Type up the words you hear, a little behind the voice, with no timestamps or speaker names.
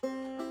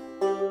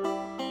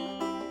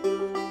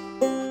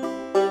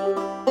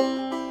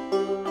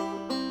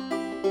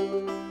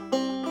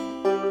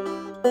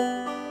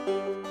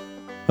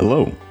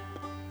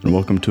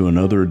welcome to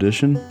another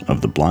edition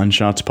of the Blind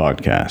Shots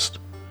Podcast.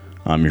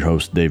 I'm your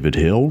host, David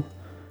Hill,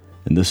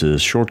 and this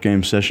is short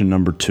game session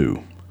number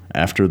 2,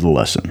 After the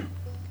Lesson.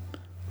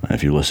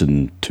 If you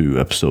listened to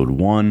episode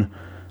 1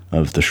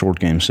 of the short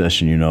game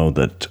session, you know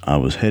that I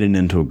was heading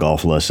into a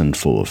golf lesson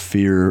full of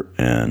fear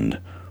and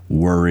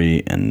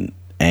worry and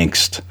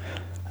angst,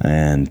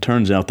 and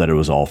turns out that it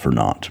was all for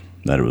naught,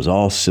 that it was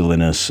all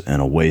silliness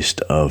and a waste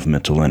of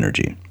mental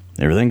energy.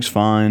 Everything's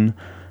fine.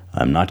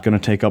 I'm not going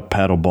to take up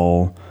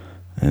paddleball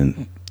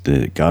and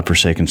the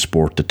godforsaken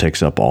sport that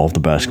takes up all of the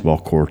basketball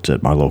courts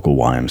at my local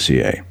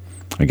YMCA.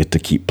 I get to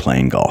keep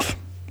playing golf.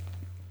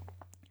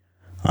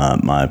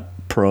 My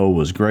pro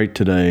was great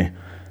today.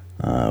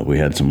 We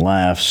had some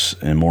laughs,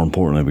 and more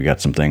importantly, we got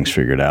some things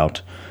figured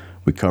out.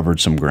 We covered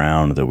some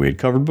ground that we had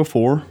covered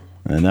before,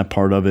 and that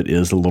part of it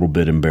is a little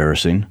bit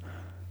embarrassing.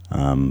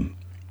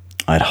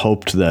 I'd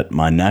hoped that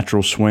my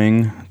natural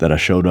swing that I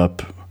showed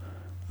up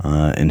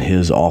in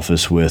his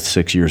office with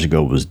 6 years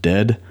ago was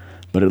dead,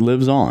 but it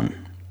lives on.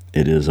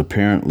 It is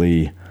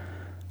apparently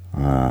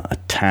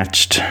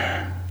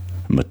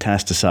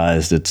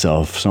metastasized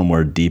itself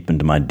somewhere deep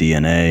into my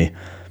DNA,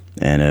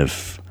 and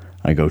if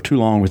I go too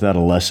long without a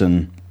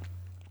lesson,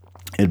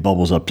 it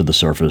bubbles up to the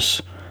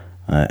surface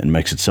and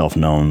makes itself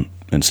known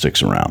and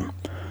sticks around.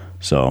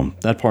 So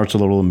that part's a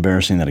little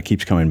embarrassing that it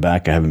keeps coming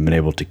back. I haven't been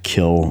able to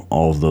kill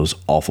all of those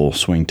awful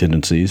swing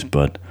tendencies,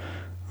 but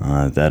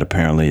that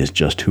apparently is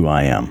just who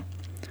I am.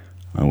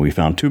 We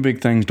found 2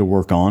 big things to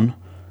work on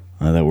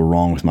that were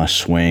wrong with my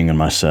swing and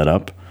my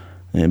setup.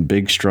 And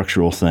big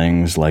structural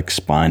things like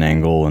spine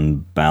angle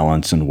and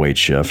balance and weight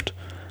shift.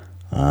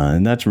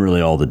 And that's really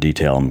all the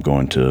detail I'm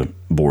going to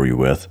bore you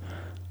with.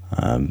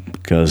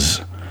 Because,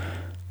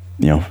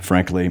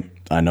 frankly,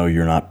 I know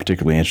you're not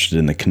particularly interested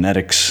in the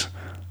kinetics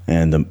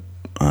and the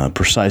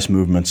precise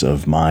movements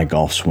of my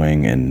golf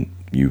swing, and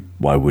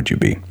why would you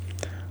be?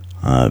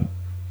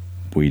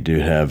 We do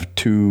have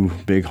 2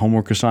 big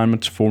homework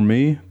assignments for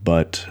me,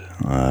 but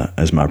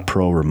as my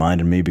pro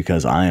reminded me,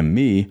 because I am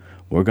me,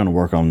 we're going to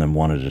work on them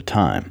one at a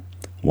time.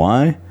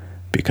 Why?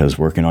 Because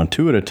working on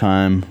 2 at a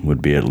time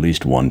would be at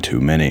least 1 too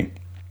many.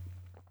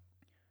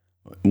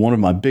 One of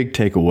my big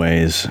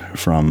takeaways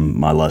from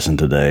my lesson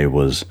today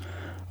was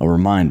a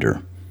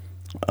reminder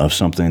of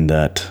something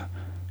that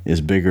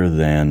is bigger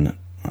than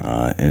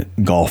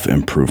golf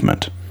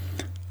improvement.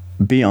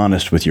 Be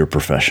honest with your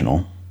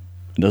professional.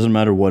 It doesn't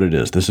matter what it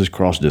is. This is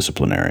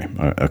cross-disciplinary,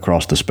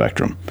 across the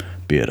spectrum.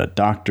 Be it a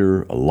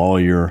doctor, a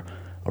lawyer,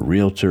 a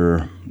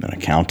realtor, an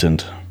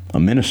accountant, a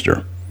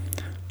minister.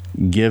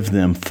 Give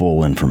them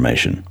full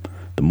information.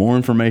 The more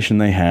information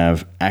they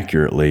have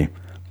accurately,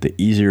 the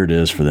easier it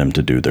is for them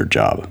to do their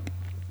job.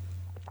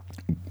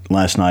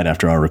 Last night,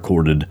 after I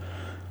recorded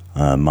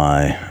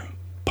my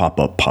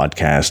pop-up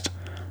podcast,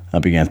 I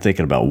began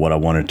thinking about what I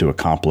wanted to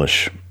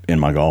accomplish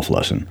in my golf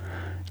lesson.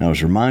 And I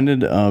was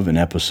reminded of an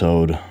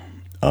episode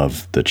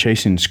of the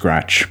Chasing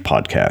Scratch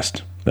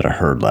podcast that I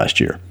heard last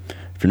year.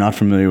 If you're not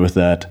familiar with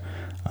that,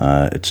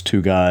 it's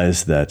 2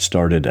 guys that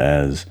started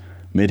as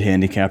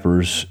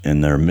mid-handicappers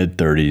in their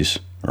mid-30s,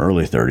 or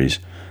early 30s,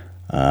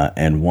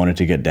 and wanted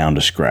to get down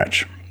to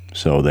scratch.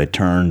 So they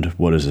turned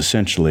what is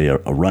essentially a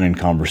running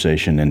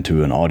conversation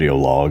into an audio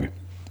log,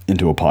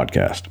 into a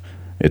podcast.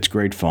 It's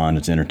great fun.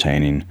 It's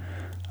entertaining.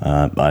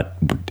 I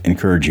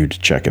encourage you to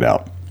check it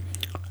out.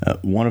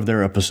 One of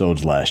their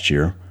episodes last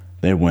year,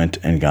 they went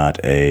and got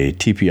a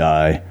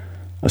TPI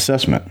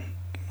assessment,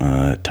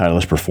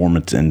 Titleist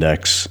Performance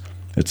Index.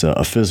 It's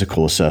a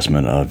physical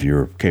assessment of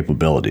your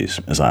capabilities,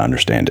 as I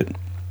understand it.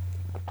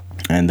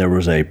 And there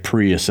was a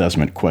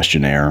pre-assessment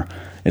questionnaire.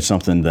 It's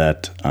something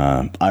that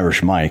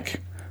Irish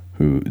Mike,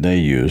 who they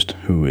used,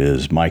 who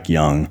is Mike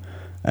Young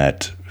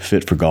at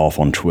Fit for Golf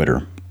on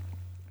Twitter,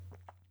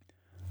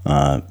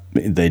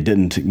 they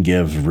didn't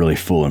give really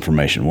full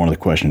information. One of the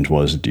questions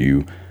was, do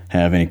you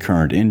have any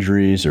current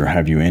injuries, or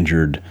have you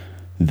injured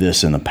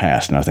this in the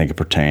past? And I think it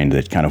pertained,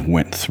 it kind of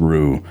went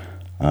through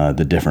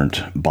the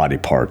different body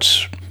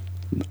parts,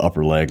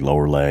 upper leg,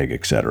 lower leg,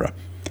 etc.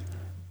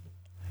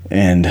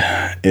 And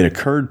it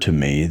occurred to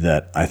me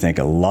that I think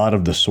a lot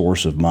of the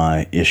source of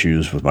my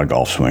issues with my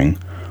golf swing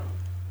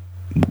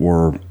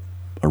were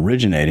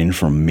originating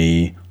from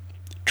me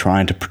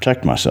trying to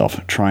protect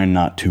myself, trying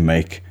not to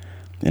make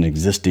an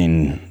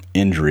existing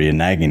injury, a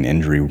nagging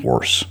injury,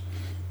 worse.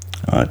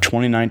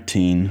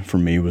 2019 for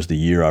me was the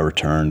year I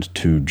returned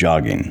to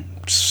jogging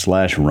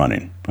 /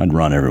 running. I'd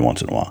run every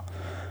once in a while.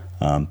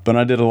 But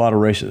I did a lot of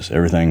races,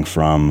 everything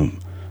from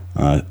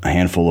a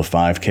handful of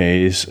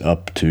 5Ks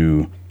up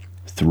to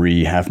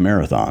 3 half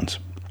marathons.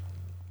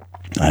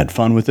 I had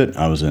fun with it.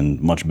 I was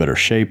in much better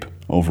shape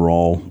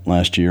overall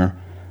last year,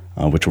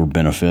 which were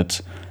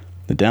benefits.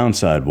 The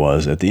downside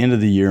was, at the end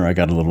of the year, I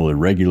got a little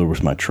irregular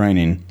with my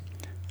training,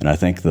 and I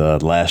think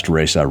the last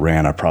race I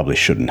ran, I probably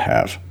shouldn't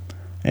have.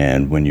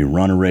 And when you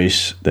run a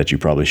race that you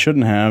probably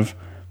shouldn't have,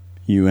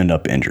 you end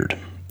up injured.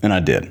 And I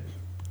did.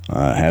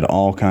 I had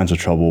all kinds of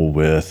trouble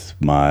with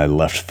my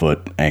left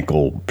foot,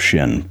 ankle,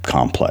 shin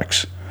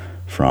complex,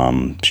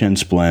 from shin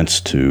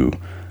splints to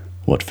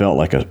what felt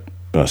like a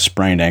a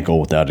sprained ankle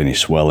without any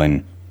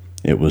swelling.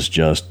 It was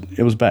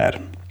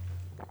bad.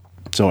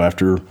 So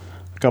after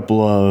a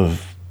couple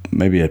of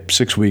maybe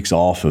 6 weeks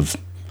off of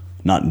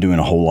not doing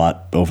a whole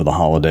lot over the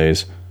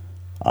holidays,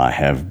 I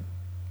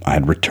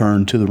had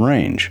returned to the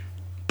range,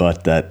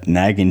 but that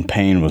nagging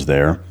pain was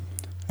there,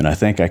 and I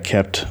think I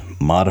kept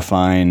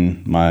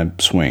modifying my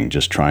swing,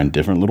 just trying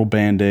different little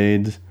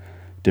band-aids,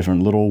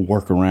 different little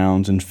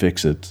workarounds and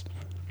fix-its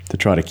to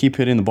try to keep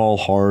hitting the ball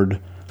hard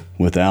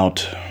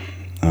without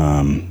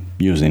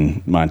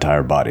using my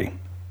entire body.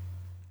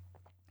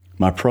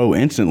 My pro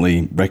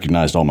instantly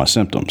recognized all my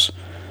symptoms.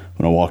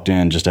 When I walked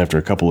in just after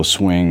a couple of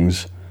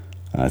swings,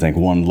 I think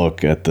one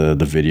look at the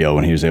video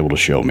and he was able to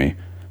show me,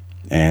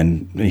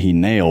 and he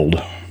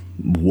nailed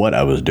what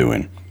I was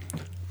doing.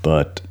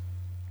 But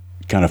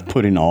kind of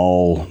putting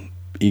all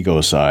ego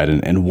aside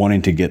and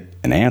wanting to get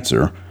an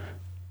answer,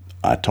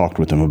 I talked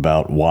with him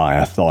about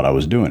why I thought I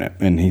was doing it,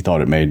 and he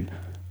thought it made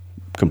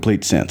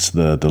complete sense.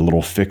 The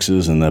little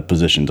fixes and the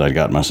positions I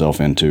got myself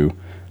into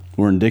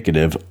were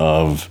indicative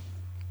of,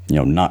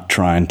 not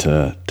trying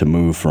to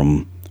move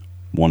from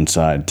one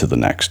side to the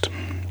next.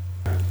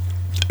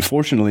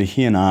 Fortunately,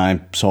 he and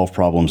I solve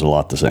problems a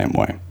lot the same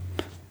way.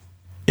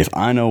 If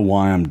I know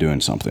why I'm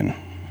doing something,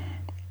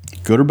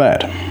 good or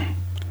bad,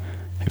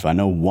 if I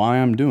know why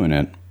I'm doing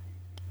it,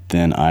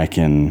 then I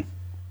can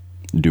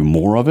do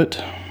more of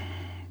it,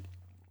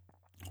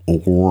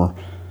 or,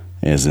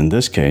 as in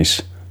this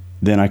case,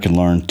 then I can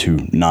learn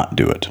to not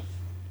do it.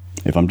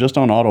 If I'm just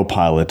on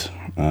autopilot,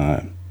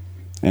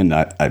 and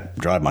I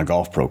drive my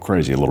golf pro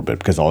crazy a little bit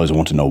because I always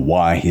want to know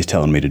why he's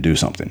telling me to do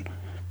something.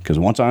 Because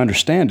once I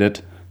understand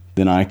it,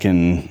 then I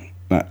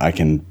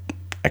can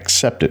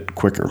accept it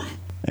quicker.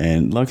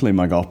 And luckily,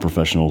 my golf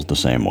professional is the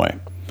same way.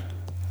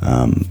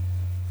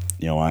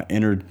 I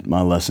entered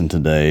my lesson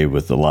today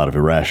with a lot of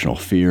irrational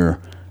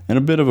fear and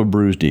a bit of a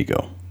bruised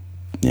ego.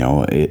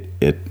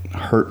 It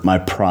hurt my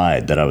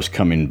pride that I was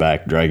coming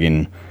back,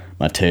 dragging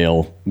my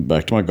tail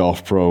back to my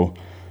golf pro,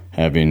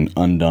 having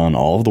undone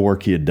all of the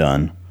work he had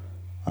done,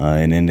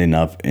 and ending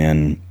up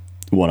in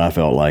what I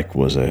felt like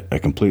was a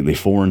completely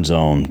foreign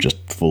zone, just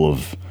full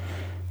of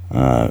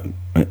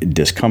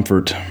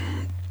discomfort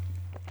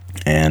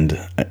and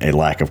a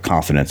lack of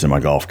confidence in my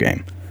golf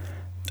game.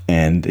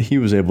 And he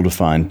was able to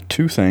find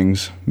two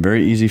things,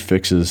 very easy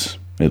fixes,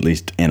 at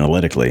least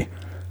analytically.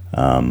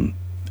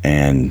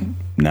 And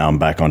now I'm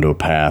back onto a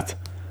path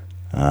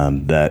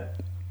that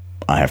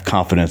I have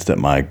confidence that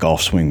my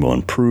golf swing will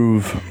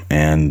improve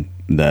and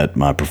that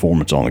my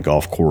performance on the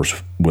golf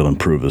course will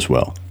improve as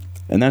well.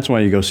 And that's why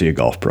you go see a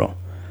golf pro,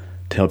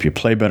 to help you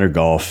play better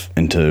golf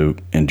and to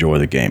enjoy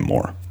the game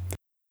more.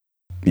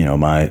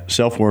 My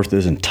self-worth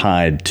isn't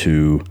tied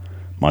to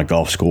my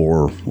golf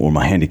score or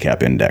my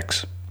handicap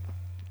index.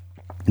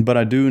 But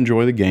I do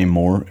enjoy the game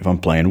more if I'm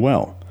playing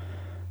well.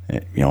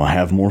 I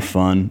have more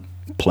fun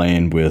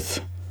playing with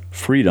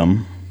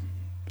freedom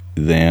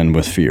than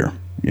with fear.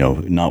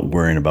 Not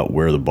worrying about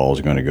where the ball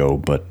is going to go,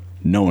 but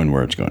knowing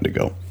where it's going to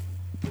go.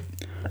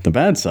 The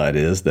bad side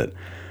is that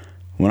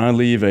when I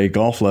leave a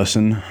golf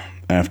lesson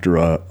after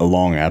a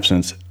long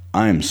absence,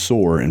 I am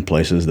sore in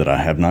places that I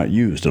have not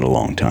used in a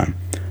long time.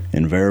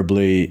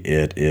 Invariably,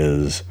 it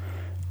is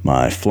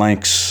my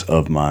flanks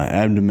of my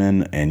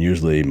abdomen and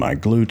usually my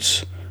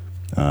glutes.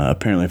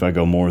 Apparently, if I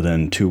go more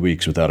than 2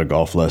 weeks without a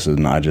golf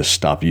lesson, I just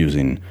stop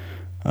using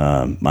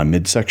my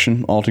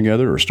midsection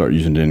altogether or start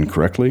using it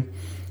incorrectly.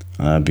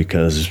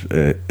 Because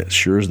as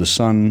sure as the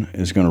sun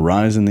is going to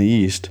rise in the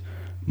east,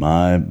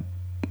 my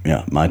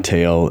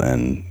tail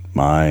and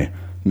my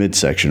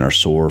midsection are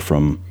sore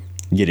from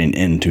getting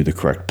into the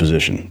correct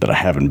position that I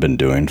haven't been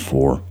doing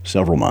for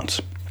several months.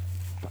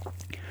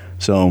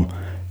 So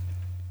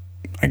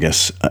I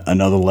guess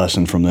another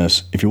lesson from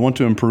this, if you want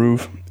to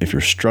improve, if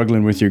you're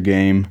struggling with your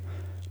game,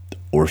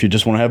 or if you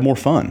just want to have more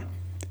fun,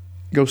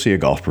 go see a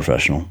golf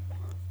professional.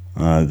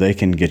 They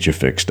can get you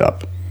fixed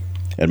up.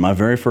 At my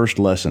very first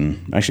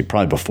lesson, actually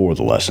probably before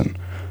the lesson,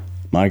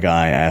 my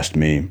guy asked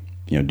me,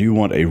 do you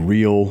want a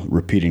real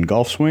repeating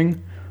golf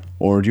swing,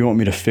 or do you want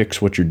me to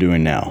fix what you're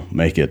doing now,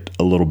 make it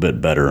a little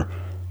bit better,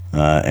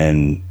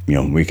 and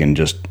we can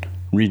just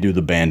redo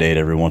the Band-Aid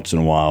every once in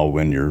a while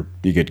when you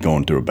get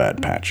going through a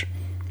bad patch.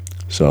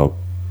 So,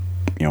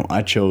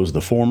 I chose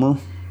the former.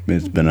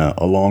 It's been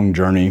a long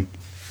journey,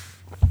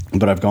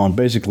 but I've gone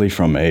basically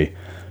from maybe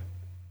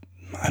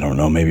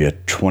a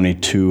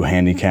 22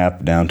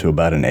 handicap down to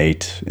about an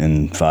 8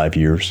 in 5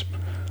 years.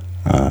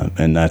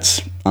 And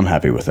I'm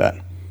happy with that.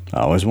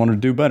 I always wanted to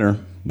do better,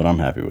 but I'm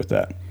happy with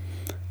that.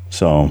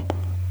 So,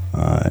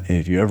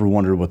 if you ever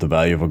wonder what the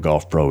value of a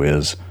golf pro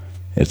is,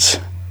 it's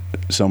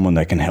someone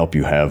that can help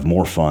you have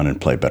more fun and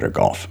play better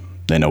golf.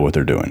 They know what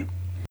they're doing.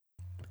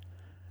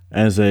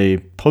 As a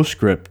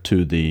postscript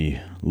to the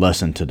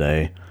lesson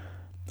today,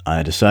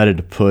 I decided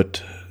to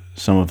put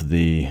some of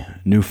the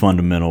new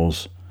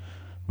fundamentals,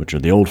 which are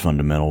the old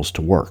fundamentals,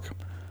 to work.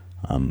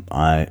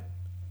 I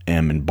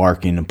am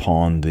embarking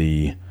upon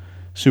the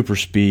Super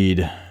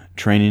Speed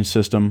training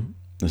system.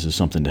 This is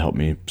something to help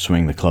me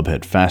swing the club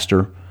head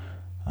faster.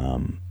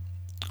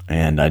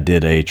 And I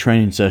did a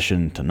training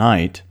session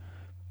tonight,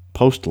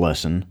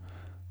 post-lesson,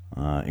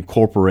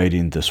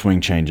 incorporating the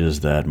swing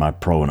changes that my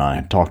pro and I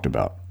had talked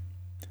about.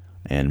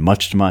 And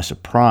much to my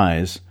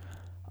surprise,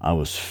 I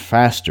was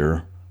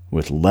faster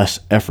with less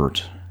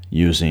effort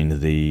using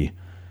the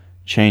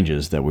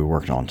changes that we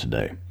worked on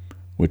today,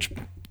 which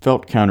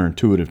felt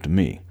counterintuitive to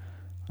me.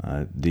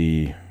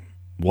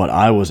 What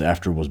I was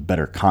after was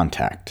better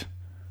contact.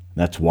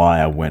 That's why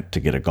I went to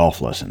get a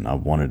golf lesson. I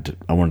wanted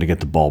to get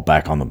the ball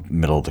back on the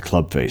middle of the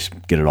club face,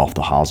 get it off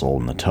the hosel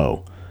and the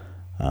toe.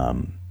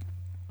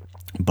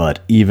 But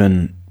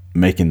even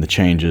making the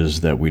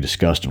changes that we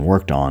discussed and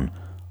worked on,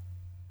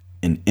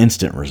 an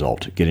instant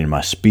result, getting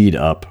my speed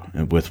up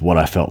with what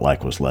I felt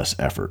like was less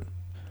effort.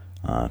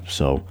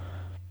 So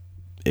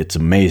it's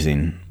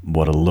amazing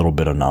what a little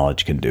bit of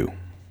knowledge can do.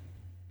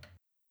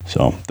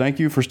 So thank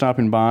you for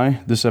stopping by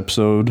this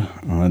episode,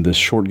 this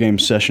short game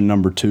session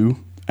number 2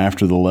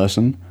 after the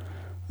lesson.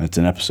 It's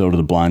an episode of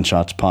the Blind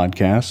Shots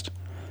podcast.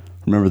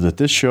 Remember that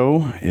this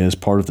show is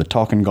part of the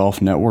Talkin'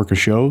 Golf network of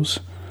shows,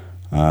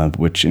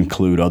 which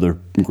include other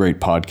great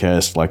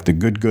podcasts like the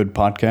Good Good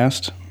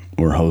podcast,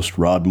 where host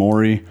Rod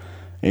Morey,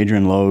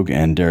 Adrian Logue,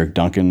 and Derek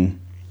Duncan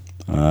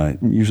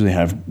usually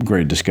have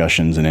great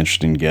discussions and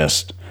interesting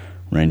guests,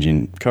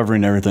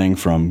 covering everything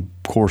from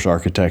course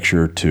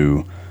architecture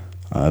to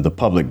the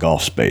public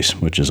golf space,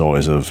 which is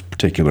always of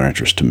particular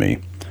interest to me.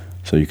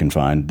 So you can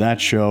find that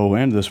show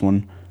and this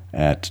one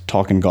at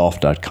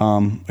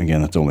talkingolf.com.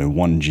 Again, that's only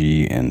one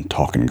G in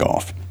Talkin'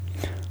 Golf.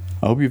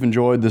 I hope you've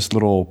enjoyed this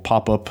little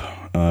pop-up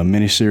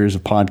mini-series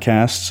of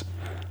podcasts.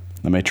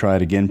 I may try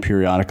it again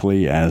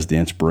periodically as the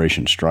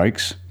inspiration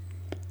strikes.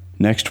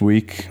 Next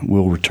week,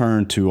 we'll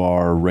return to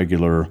our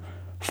regular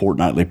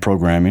fortnightly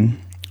programming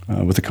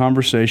with a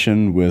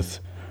conversation with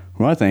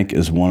who I think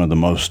is one of the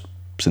most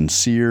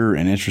sincere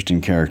and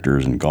interesting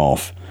characters in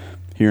golf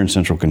here in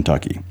Central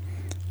Kentucky.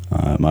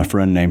 My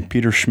friend named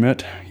Peter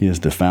Schmidt. He is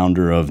the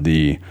founder of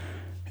the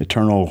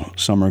Eternal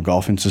Summer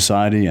Golfing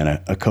Society and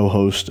a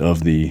co-host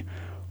of the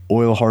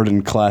Oil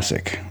Hardened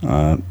Classic,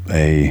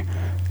 an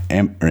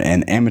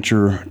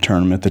amateur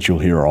tournament that you'll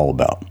hear all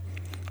about.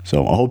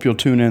 So I hope you'll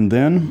tune in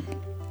then.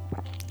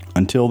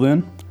 Until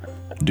then,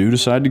 do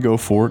decide to go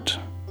for it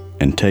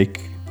and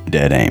take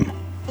dead aim.